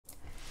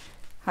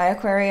Hi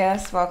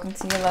Aquarius, welcome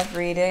to your love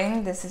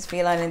reading. This is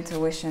Feline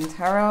Intuition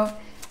Tarot.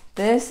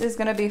 This is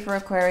going to be for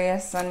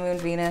Aquarius, Sun, Moon,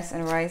 Venus,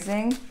 and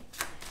Rising.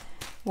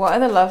 What are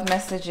the love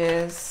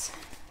messages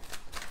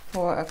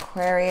for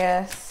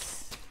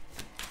Aquarius?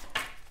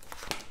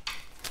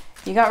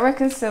 You got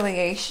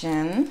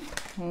reconciliation.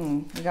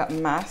 You got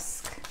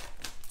mask.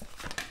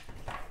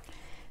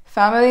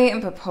 Family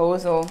and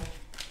proposal.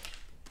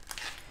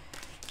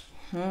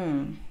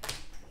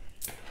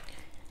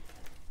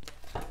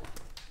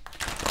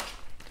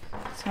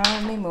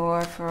 Tell me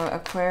more for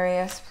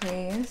Aquarius,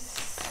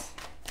 please.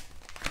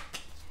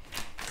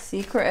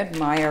 Secret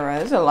admirer.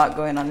 There's a lot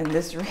going on in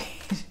this read.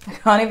 I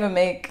can't even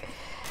make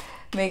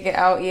it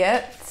out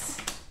yet.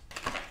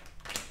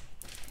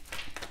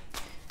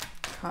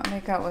 Can't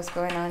make out what's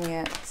going on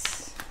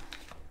yet.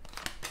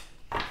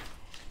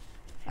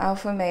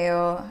 Alpha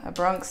male, a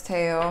Bronx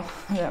tale.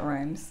 That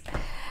rhymes.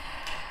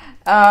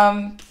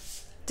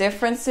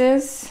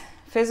 Differences.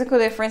 Physical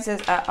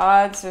differences at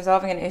odds.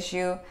 Resolving an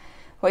issue.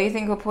 What you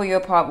think will pull you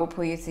apart will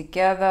pull you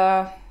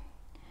together.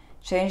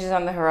 Changes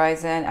on the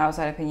horizon.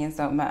 Outside opinions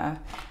don't matter.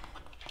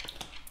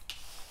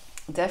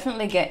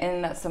 Definitely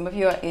getting that some of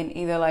you are in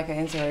either like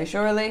an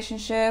interracial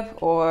relationship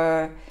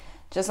or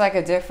just like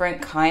a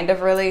different kind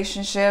of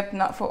relationship.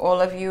 Not for all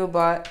of you,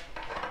 but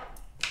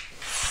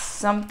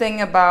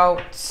something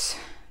about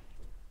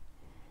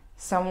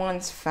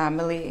someone's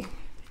family.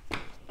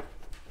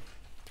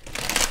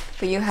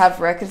 But you have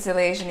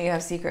reconciliation, you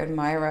have secret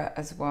admirer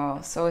as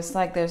well. So it's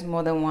like there's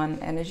more than one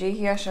energy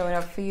here showing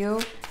up for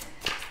you.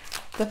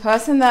 The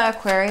person that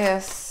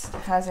Aquarius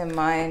has in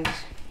mind,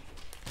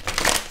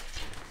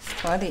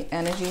 what are the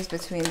energies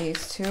between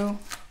these two?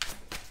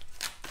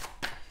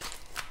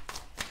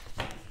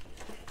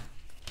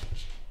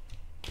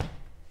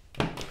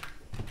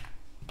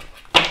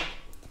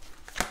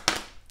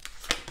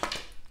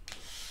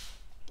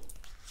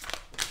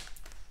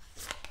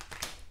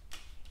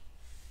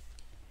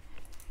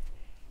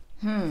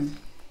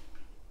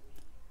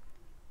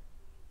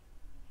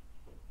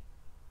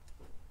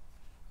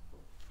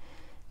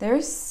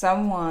 There's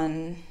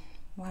someone,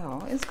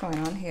 wow, what is going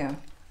on here?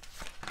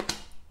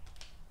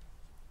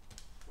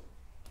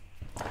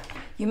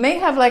 You may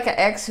have like an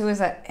ex who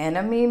is an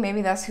enemy.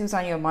 Maybe that's who's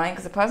on your mind,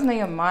 because the person on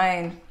your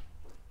mind,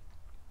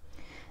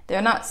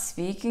 they're not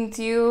speaking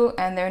to you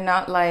and they're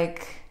not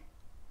like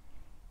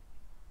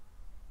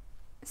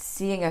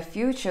seeing a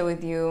future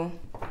with you.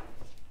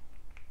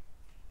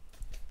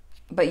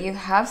 But you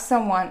have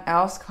someone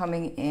else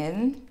coming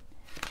in.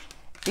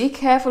 Be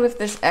careful if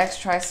this ex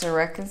tries to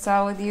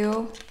reconcile with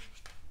you.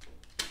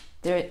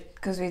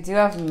 Because we do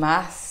have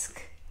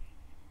mask.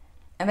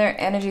 And their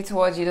energy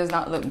towards you does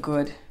not look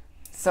good.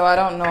 So I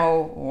don't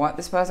know what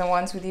this person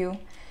wants with you.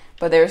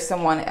 But there's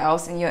someone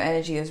else in your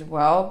energy as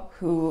well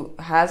who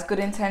has good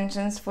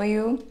intentions for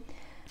you.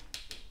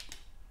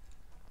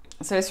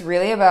 So it's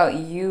really about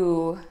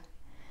you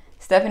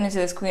stepping into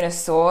this Queen of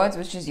Swords,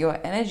 which is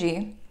your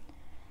energy,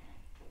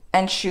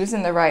 and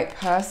choosing the right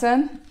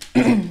person.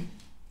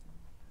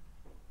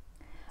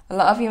 A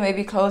lot of you may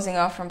be closing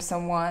off from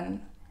someone.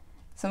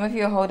 Some of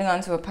you are holding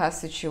on to a past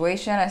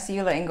situation. I see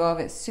you letting go of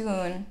it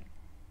soon.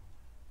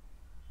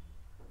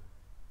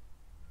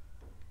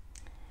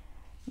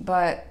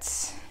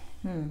 But,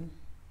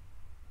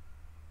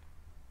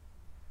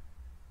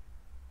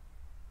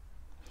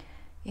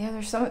 yeah,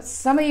 there's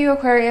some of you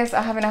Aquarius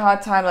are having a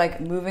hard time like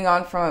moving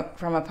on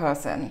from a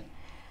person.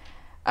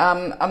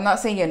 I'm not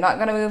saying you're not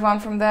gonna move on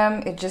from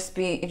them. It just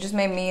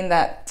may mean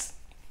that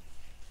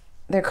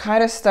they're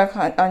kind of stuck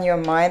on your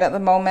mind at the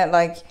moment.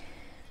 Like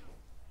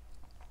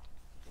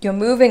you're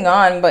moving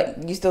on,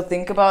 but you still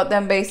think about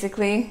them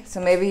basically.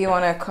 So maybe you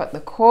want to cut the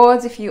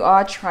cords if you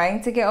are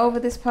trying to get over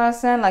this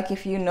person. Like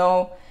if you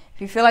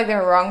feel like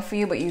they're wrong for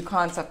you, but you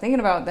can't stop thinking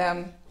about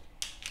them,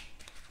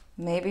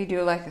 maybe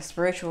do like a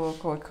spiritual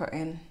cord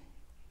cutting.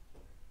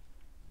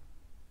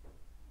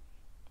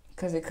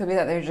 Because it could be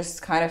that they're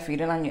just kind of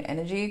feeding on your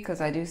energy. Because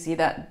I do see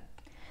that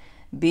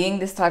being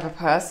this type of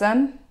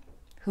person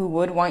who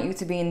would want you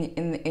to be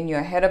in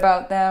your head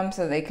about them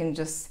so they can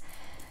just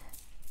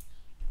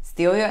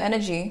steal your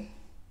energy.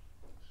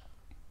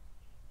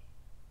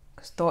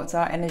 Because thoughts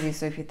are energy.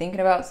 So if you're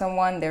thinking about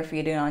someone, they're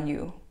feeding on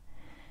you.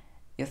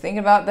 You're thinking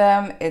about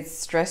them, it's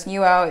stressing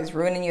you out, it's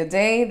ruining your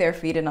day, they're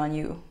feeding on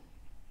you.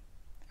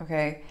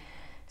 Okay?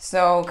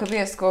 So it could be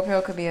a Scorpio,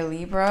 it could be a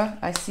Libra.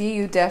 I see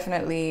you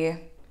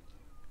definitely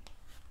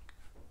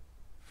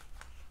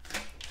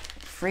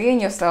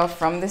freeing yourself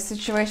from this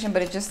situation,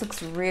 but it just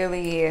looks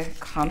really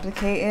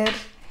complicated.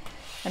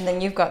 And then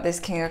you've got this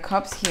King of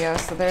Cups here.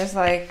 So there's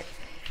like,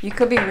 you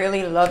could be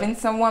really loving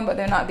someone, but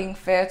they're not being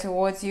fair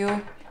towards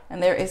you.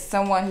 And there is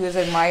someone who is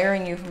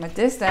admiring you from a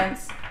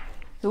distance,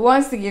 who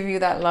wants to give you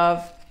that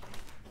love.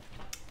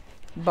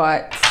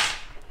 But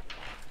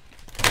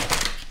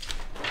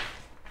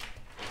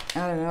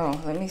I don't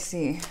know. Let me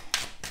see.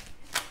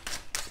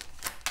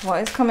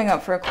 What is coming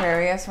up for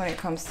Aquarius when it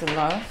comes to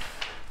love?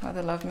 What are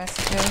the love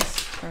messages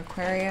for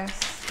Aquarius?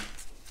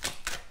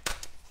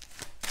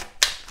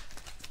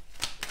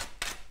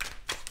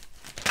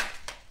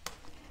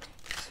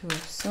 Two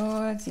of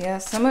Swords. Yeah,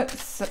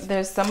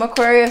 there's some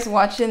Aquarius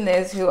watching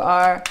this who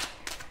are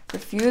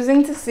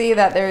refusing to see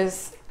that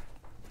there's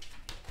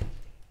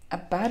a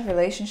bad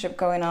relationship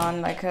going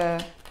on, like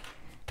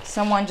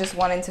someone just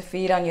wanting to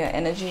feed on your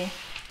energy.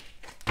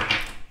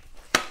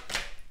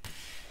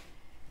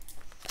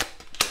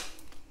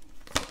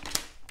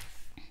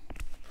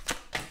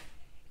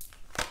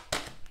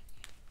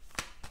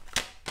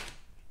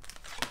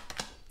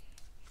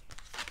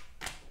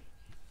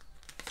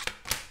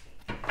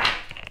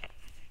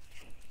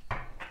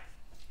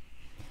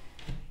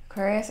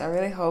 Aquarius, I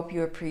really hope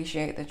you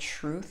appreciate the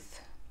truth,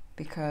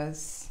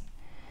 because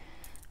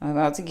I'm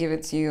about to give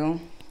it to you.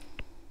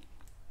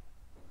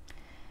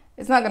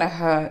 It's not gonna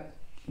hurt,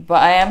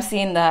 but I am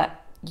seeing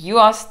that you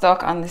are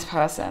stuck on this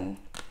person.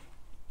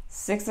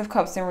 Six of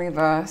Cups in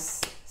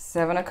reverse,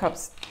 Seven of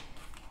Cups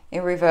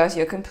in reverse.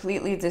 You're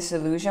completely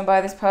disillusioned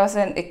by this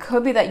person. It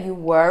could be that you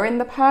were in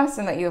the past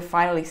and that you're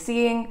finally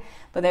seeing,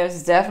 but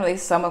there's definitely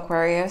some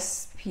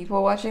Aquarius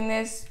people watching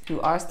this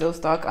who are still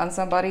stuck on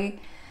somebody,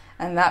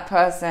 and that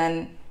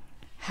person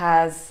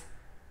has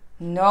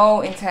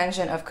no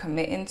intention of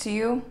committing to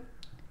you.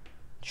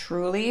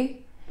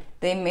 Truly,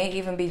 they may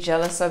even be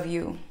jealous of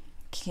you.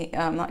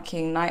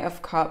 Knight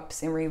of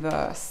Cups in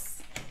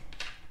reverse.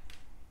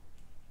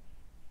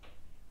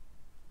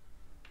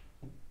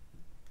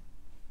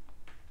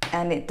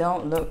 And it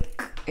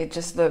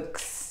just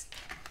looks,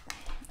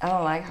 I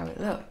don't like how it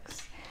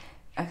looks.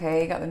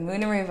 Okay, you got the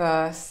Moon in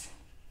reverse.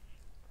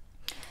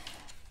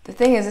 The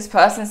thing is, this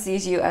person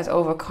sees you as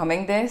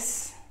overcoming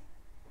this.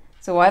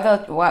 So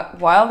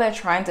while they're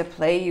trying to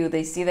play you,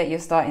 they see that you're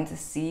starting to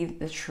see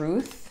the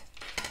truth.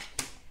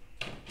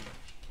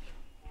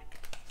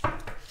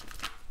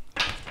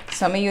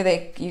 Some of you,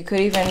 you could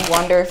even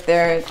wonder if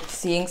they're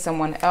seeing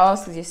someone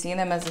else, because you're seeing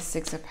them as the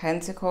Six of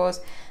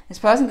Pentacles. This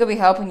person could be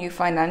helping you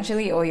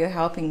financially, or you're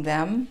helping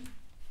them.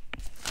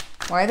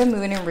 Why the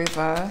Moon in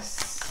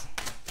reverse?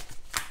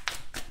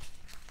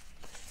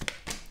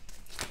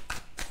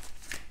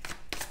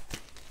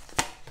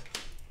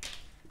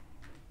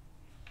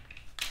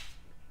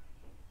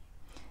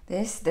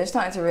 They're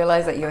starting to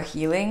realize that you're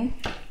healing.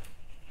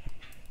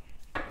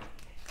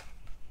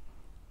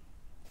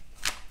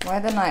 Why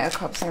the Knight of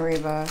Cups in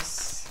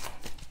reverse?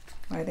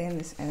 Why are they in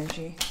this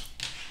energy?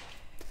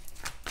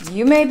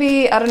 You may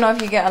be, I don't know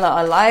if you get a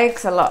lot of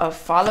likes, a lot of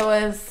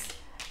followers,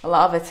 a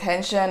lot of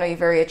attention, or you're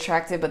very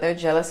attractive, but they're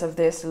jealous of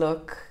this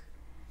look.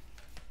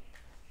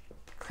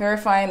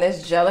 Clarifying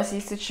this jealousy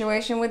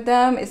situation with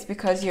them is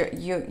because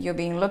you're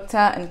being looked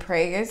at and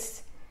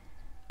praised.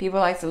 People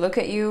like to look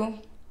at you,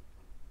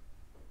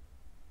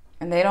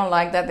 and they don't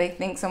like that. They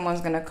think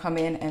someone's going to come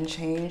in and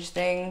change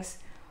things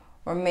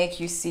or make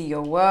you see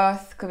your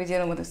worth. Could be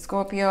dealing with a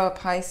Scorpio, a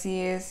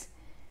Pisces.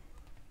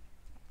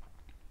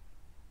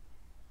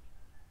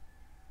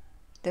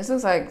 This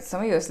looks like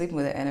some of you are sleeping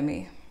with an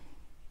enemy.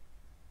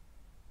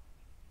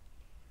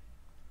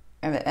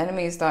 And the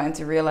enemy is starting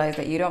to realize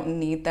that you don't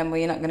need them, or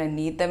you're not going to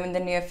need them in the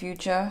near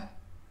future.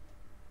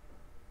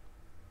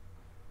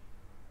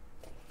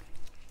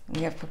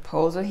 We have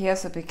proposal here,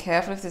 so be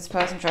careful if this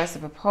person tries to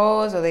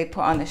propose, or they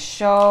put on a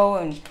show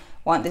and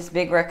want this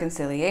big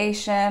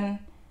reconciliation,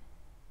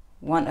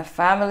 want a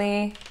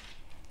family.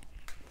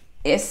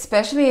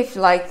 Especially if,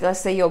 like, let's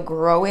say you're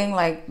growing,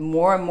 like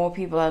more and more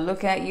people are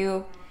looking at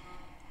you.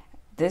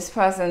 This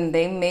person,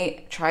 they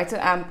may try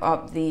to amp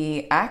up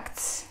the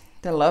act,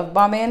 the love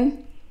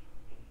bombing.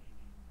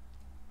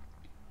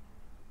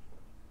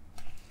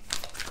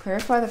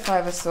 Clarify the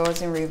Five of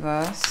Swords in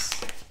reverse.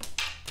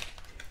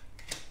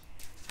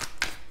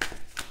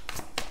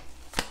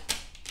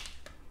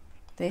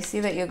 They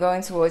see that you're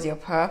going towards your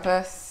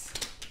purpose.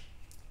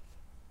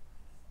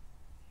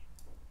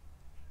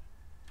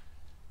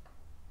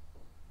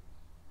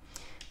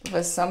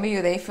 For some of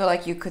you, they feel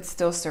like you could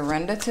still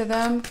surrender to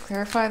them.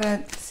 Clarify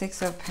the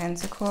Six of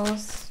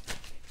Pentacles.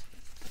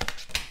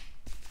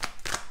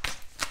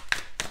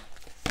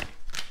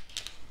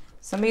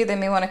 Some of you, they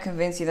may want to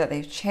convince you that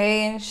they've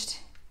changed.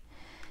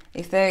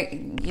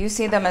 You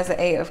see them as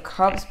the Eight of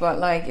Cups, but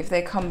like if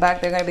they come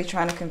back, they're going to be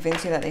trying to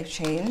convince you that they've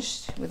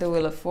changed with the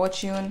Wheel of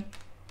Fortune.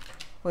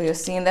 Or you're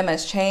seeing them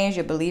as changed,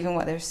 you're believing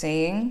what they're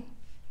saying.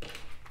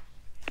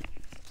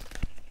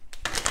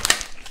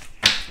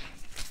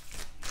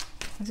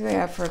 What do we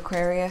have for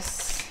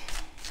Aquarius?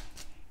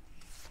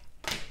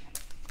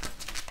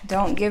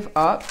 Don't give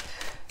up.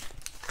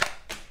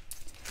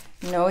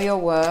 Know your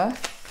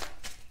worth.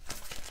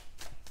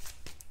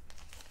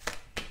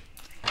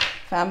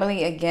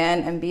 Family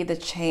again, and be the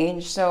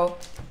change. So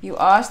you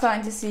are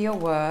starting to see your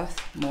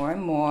worth more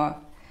and more.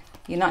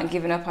 You're not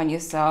giving up on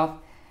yourself.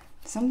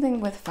 Something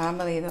with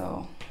family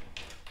though.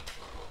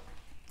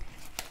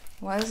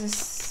 What is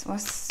this?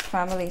 What's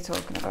family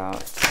talking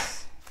about?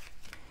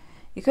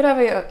 You could have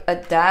a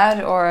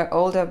dad or an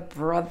older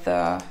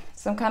brother,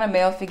 some kind of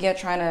male figure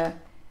trying to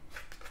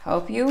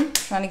help you,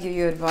 trying to give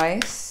you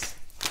advice,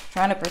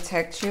 trying to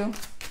protect you.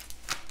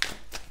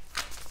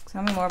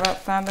 Tell me more about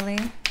family.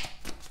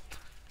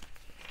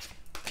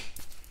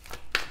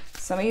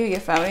 Some of you, your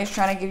family is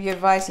trying to give you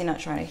advice. You're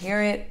not trying to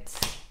hear it.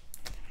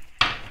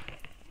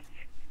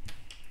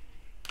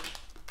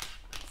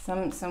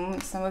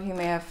 Some of you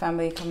may have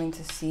family coming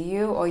to see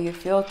you, or you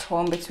feel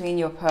torn between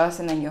your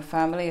person and your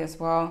family as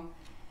well.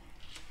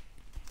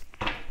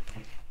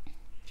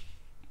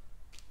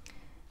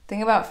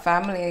 Thing about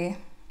family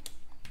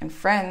and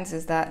friends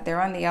is that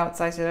they're on the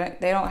outside, so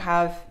they don't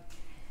have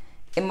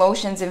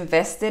emotions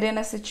invested in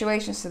a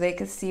situation, so they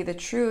can see the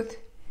truth,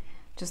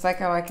 just like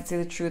how I can see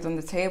the truth on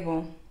the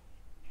table.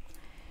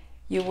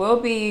 You will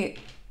be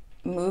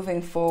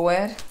moving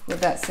forward with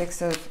that Six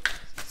of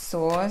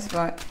Swords,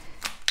 but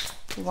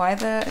why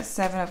the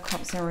Seven of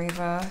Cups in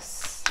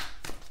reverse?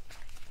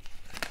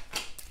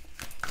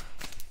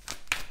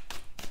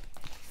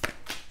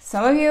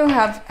 Some of you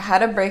have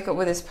had a breakup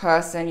with this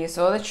person. You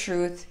saw the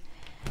truth,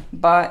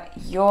 but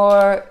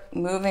you're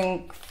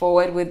moving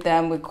forward with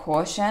them with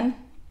caution.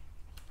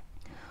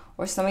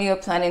 Or some of you are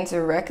planning to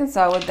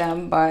reconcile with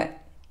them, but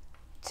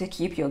to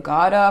keep your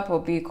guard up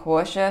or be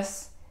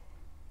cautious.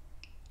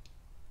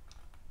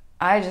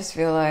 I just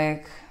feel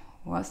like,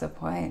 what's the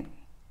point?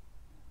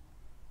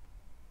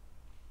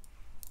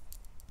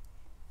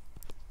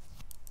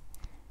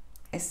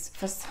 It's,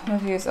 for some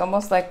of you, it's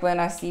almost like when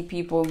I see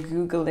people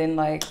Googling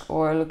like,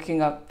 or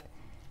looking up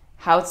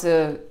how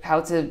to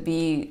have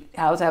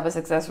a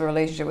successful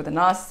relationship with a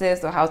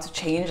narcissist, or how to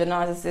change a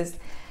narcissist.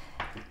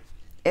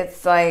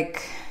 It's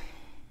like,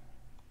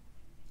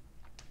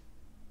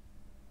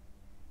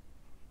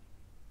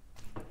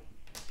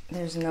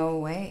 there's no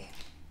way.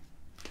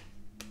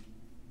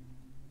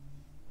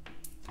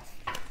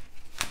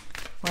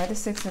 Why the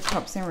Six of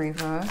Cups in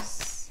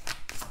reverse?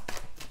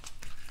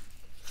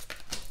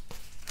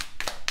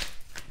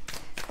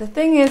 The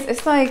thing is,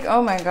 it's like,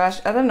 oh my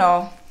gosh, I don't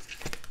know.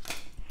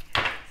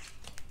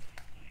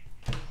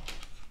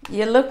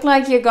 You look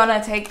like you're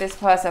gonna take this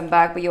person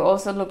back, but you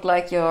also look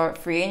like you're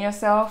freeing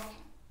yourself,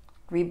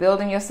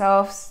 rebuilding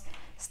yourselves,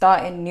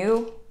 starting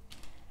new.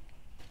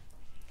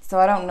 So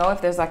I don't know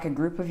if there's like a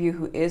group of you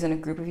who is and a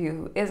group of you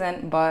who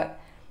isn't, but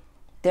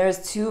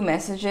there's two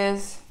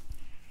messages.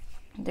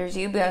 There's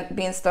you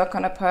being stuck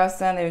on a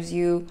person. There's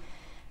you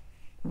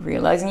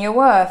realizing your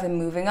worth and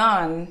moving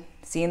on,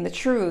 seeing the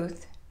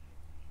truth.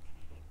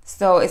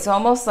 So it's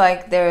almost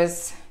like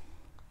there's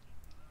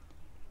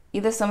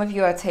either some of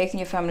you are taking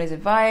your family's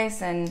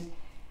advice and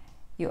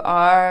you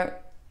are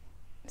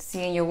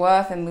seeing your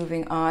worth and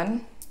moving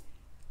on,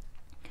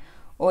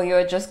 or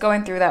you're just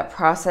going through that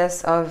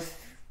process of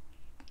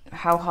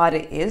how hard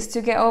it is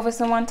to get over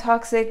someone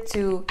toxic,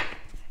 to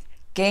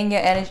gain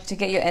your energy, to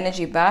get your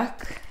energy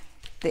back,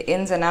 the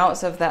ins and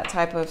outs of that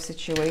type of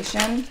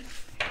situation.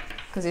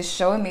 Because it's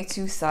showing me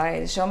two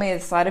sides. It's showing me a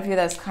side of you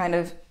that's kind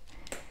of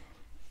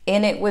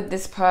in it with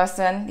this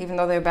person, even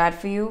though they're bad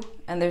for you,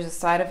 and there's a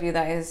side of you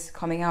that is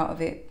coming out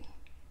of it.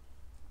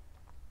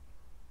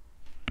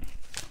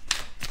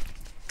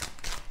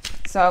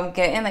 So I'm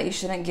getting that you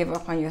shouldn't give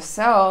up on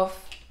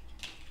yourself,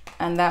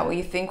 and that what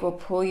you think will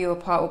pull you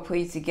apart will pull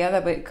you together,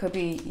 but it could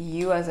be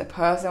you as a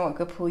person, what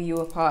could pull you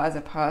apart as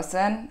a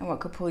person, and what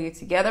could pull you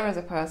together as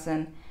a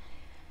person.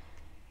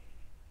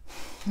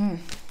 Let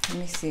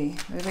me see.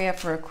 What do we have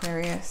for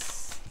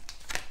Aquarius?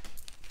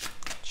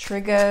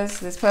 Triggers.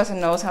 This person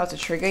knows how to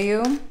trigger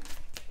you.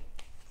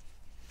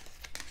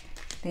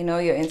 They know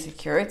your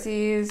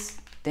insecurities.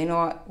 They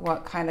know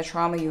what kind of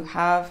trauma you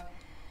have,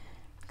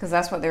 because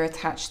that's what they're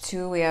attached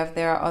to. We have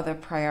their other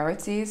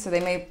priorities. So they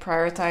may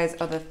prioritize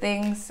other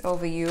things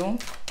over you.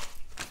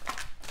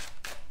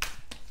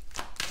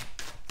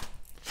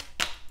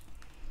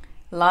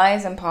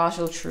 Lies and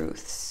partial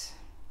truths.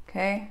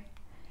 Okay?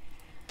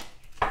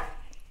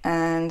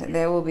 And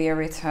there will be a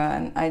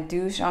return. I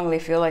do strongly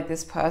feel like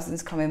this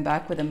person's coming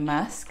back with a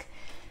mask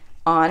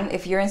on.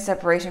 If you're in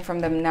separation from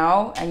them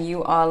now and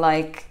you are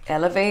like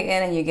elevating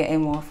and you're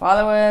getting more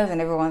followers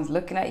and everyone's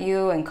looking at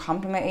you and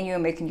complimenting you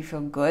and making you feel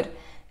good,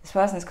 this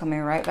person's coming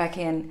right back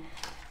in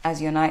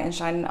as your knight in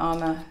shining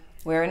armor,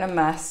 wearing a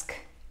mask,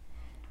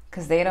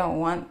 because they don't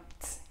want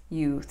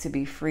you to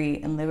be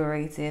free and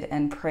liberated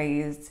and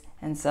praised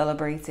and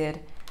celebrated.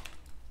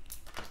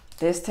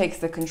 This takes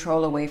the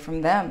control away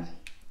from them.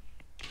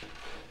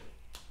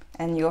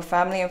 And your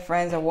family and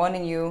friends are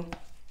warning you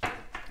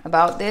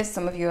about this.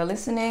 Some of you are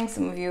listening.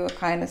 Some of you are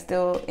kind of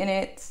still in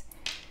it.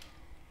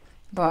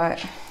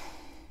 But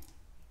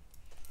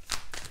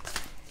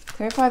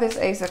clarify this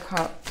Ace of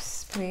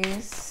Cups,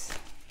 please.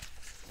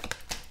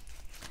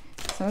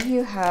 Some of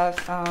you have,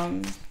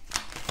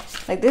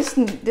 like this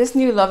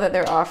new love that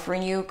they're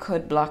offering you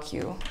could block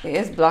you. It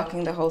is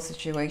blocking the whole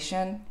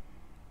situation.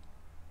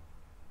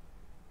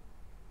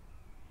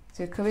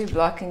 So it could be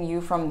blocking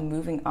you from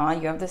moving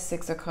on. You have the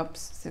Six of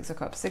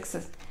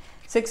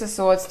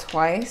Swords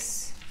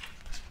twice.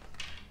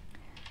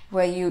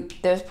 Where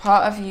there's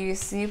part of you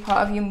see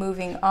part of you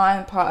moving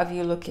on, part of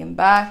you looking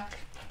back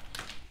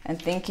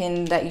and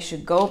thinking that you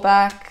should go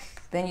back.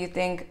 Then you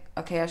think,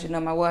 okay, I should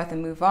know my worth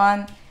and move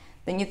on.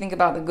 Then you think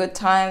about the good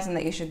times and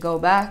that you should go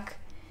back.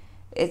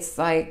 It's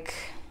like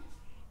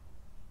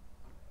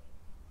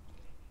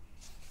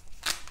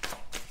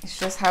It's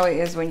just how it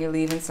is when you're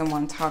leaving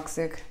someone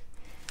toxic.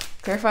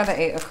 Clarify the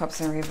Eight of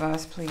Cups in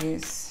reverse,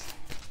 please.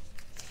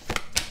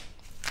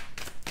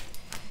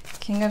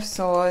 King of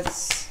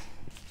Swords.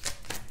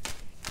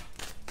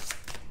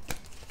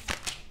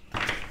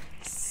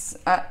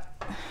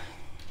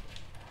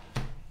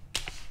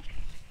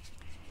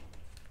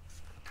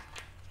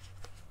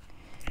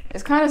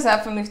 It's kind of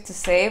sad for me to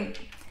say.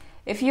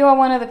 If you are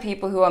one of the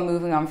people who are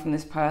moving on from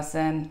this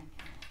person,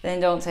 then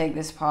don't take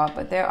this part.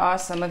 But there are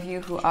some of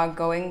you who are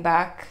going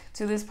back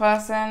to this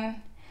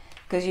person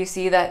because you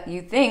see that,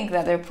 you think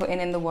that they're putting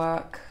in the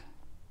work.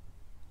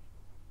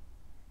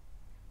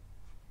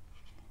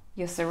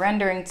 You're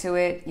surrendering to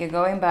it. You're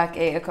going back.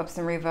 Eight of Cups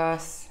in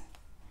reverse.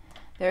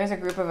 There is a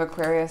group of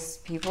Aquarius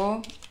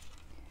people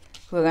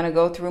who are going to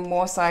go through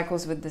more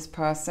cycles with this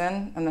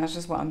person. And that's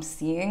just what I'm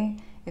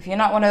seeing. If you're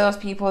not one of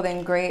those people,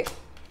 then great.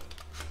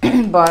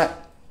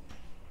 But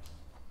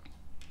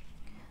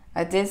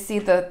I did see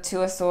the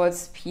Two of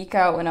Swords peek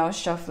out when I was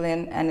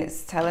shuffling, and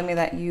it's telling me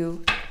that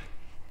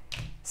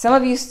some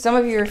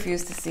of you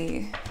refuse to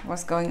see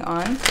what's going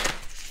on.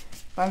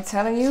 But I'm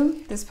telling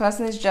you, this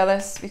person is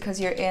jealous because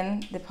you're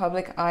in the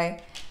public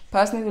eye. The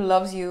person who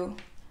loves you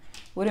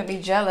wouldn't be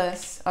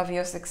jealous of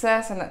your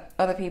success and that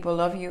other people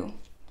love you.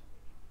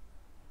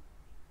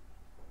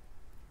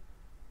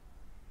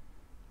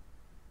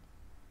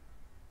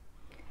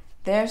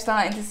 They're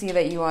starting to see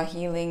that you are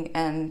healing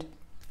and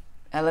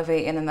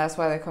elevating, and that's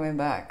why they're coming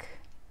back.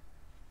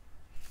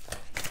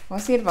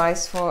 What's the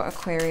advice for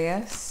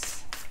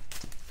Aquarius?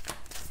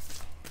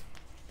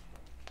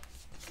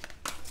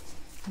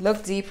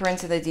 Look deeper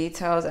into the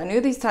details. I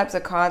knew these types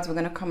of cards were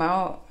going to come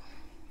out.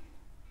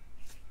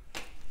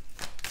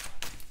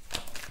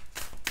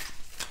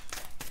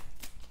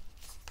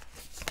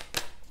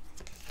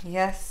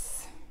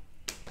 Yes.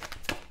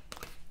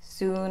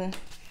 Soon.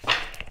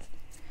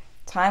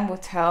 Time will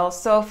tell.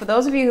 So for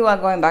those of you who are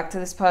going back to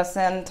this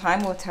person,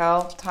 time will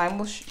tell. Time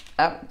will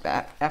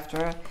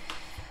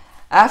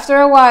after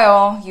a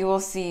while, you will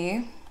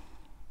see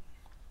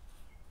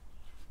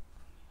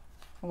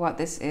what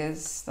this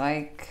is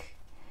like.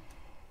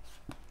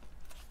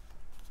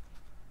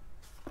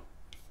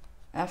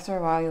 After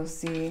a while, you'll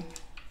see.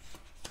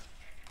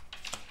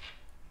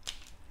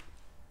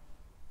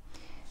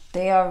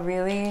 They are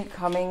really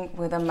coming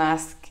with a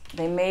mask.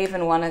 They may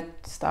even want to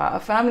start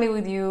a family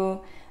with you.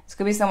 This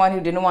could be someone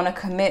who didn't want to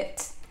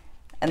commit,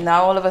 and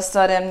now all of a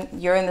sudden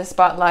you're in the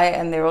spotlight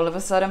and they're all of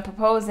a sudden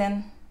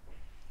proposing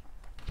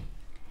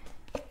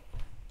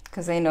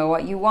because they know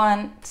what you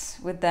want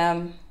with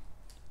them.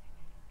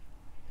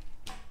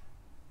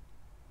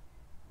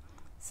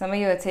 Some of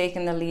you are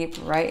taking the leap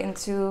right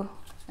into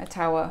a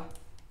tower,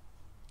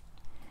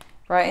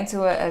 right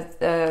into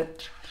a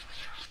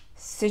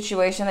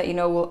situation that you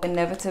know will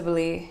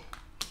inevitably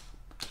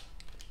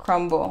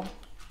crumble.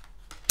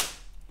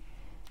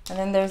 And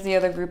then there's the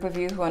other group of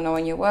you who are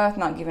knowing your worth,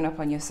 not giving up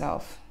on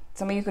yourself.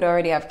 Some of you could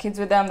already have kids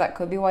with them. That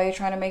could be why you're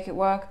trying to make it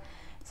work.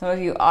 Some of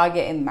you are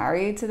getting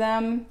married to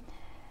them.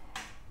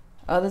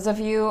 Others of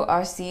you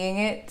are seeing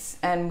it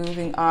and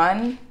moving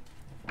on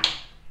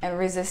and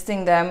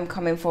resisting them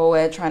coming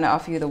forward, trying to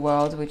offer you the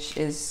world, which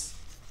is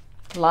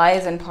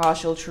lies and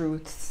partial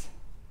truths.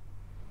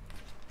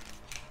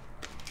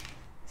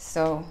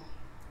 So,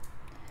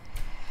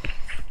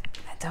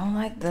 I don't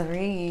like the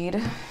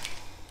read.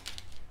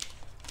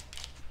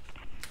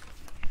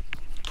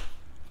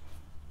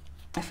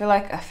 I feel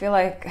like a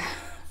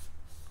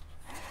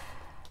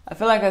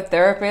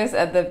therapist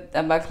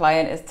at my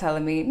client is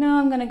telling me, no,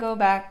 I'm gonna go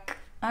back.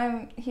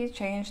 He's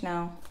changed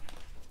now.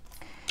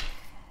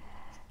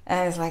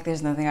 And it's like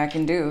there's nothing I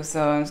can do,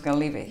 so I'm just gonna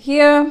leave it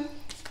here.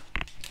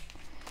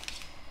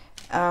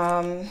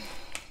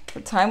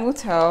 But time will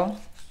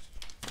tell.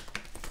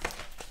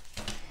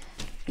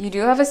 You do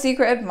have a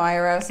secret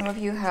admirer. Some of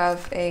you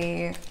have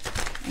I'm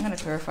gonna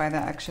clarify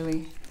that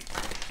actually.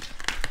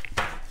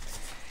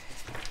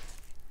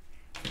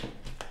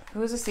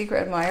 Who's a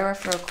secret admirer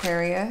for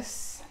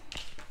Aquarius?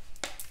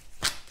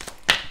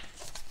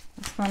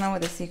 What's going on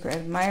with the secret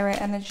admirer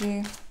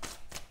energy?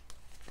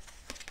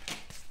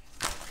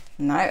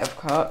 Knight of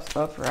Cups,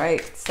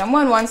 upright.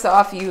 Someone wants to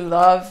offer you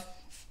love.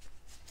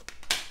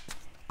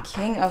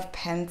 King of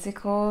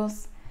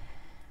Pentacles.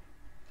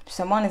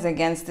 Someone is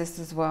against this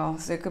as well.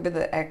 So it could be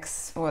the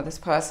ex or this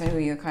person who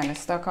you're kind of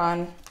stuck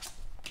on.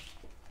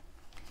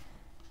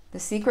 The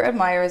secret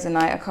admirer is the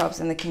Knight of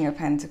Cups and the King of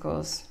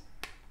Pentacles.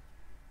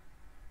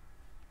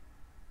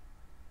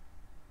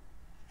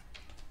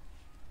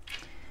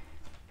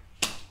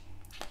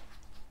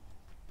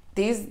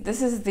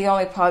 This is the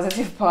only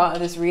positive part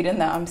of this reading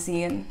that I'm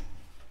seeing.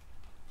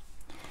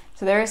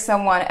 So there is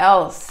someone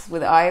else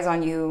with eyes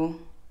on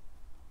you.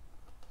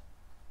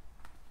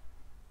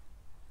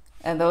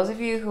 And those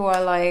of you who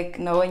are like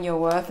knowing your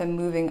worth and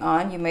moving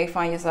on, you may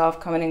find yourself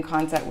coming in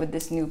contact with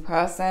this new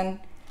person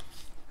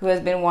who has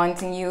been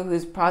wanting you,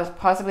 who's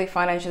possibly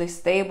financially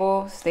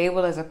stable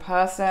as a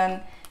person.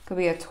 Could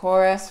be a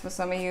Taurus for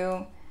some of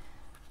you.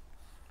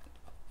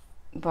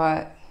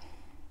 But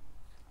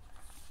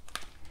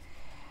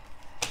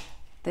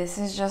This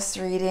is just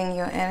reading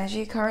your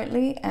energy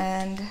currently,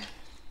 and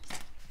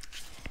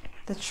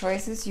the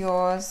choice is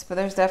yours, but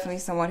there's definitely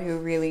someone who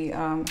really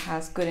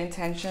has good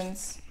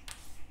intentions.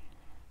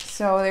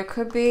 So there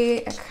could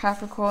be a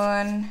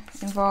Capricorn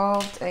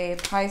involved, a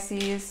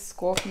Pisces,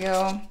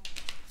 Scorpio,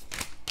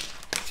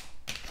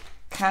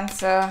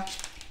 Cancer.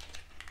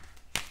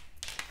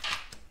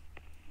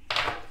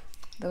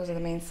 Those are the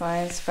main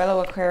signs.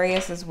 Fellow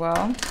Aquarius as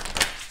well.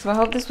 So I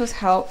hope this was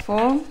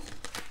helpful.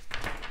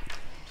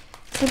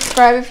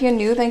 Subscribe if you're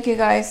new. Thank you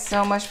guys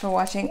so much for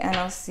watching, and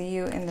I'll see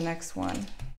you in the next one.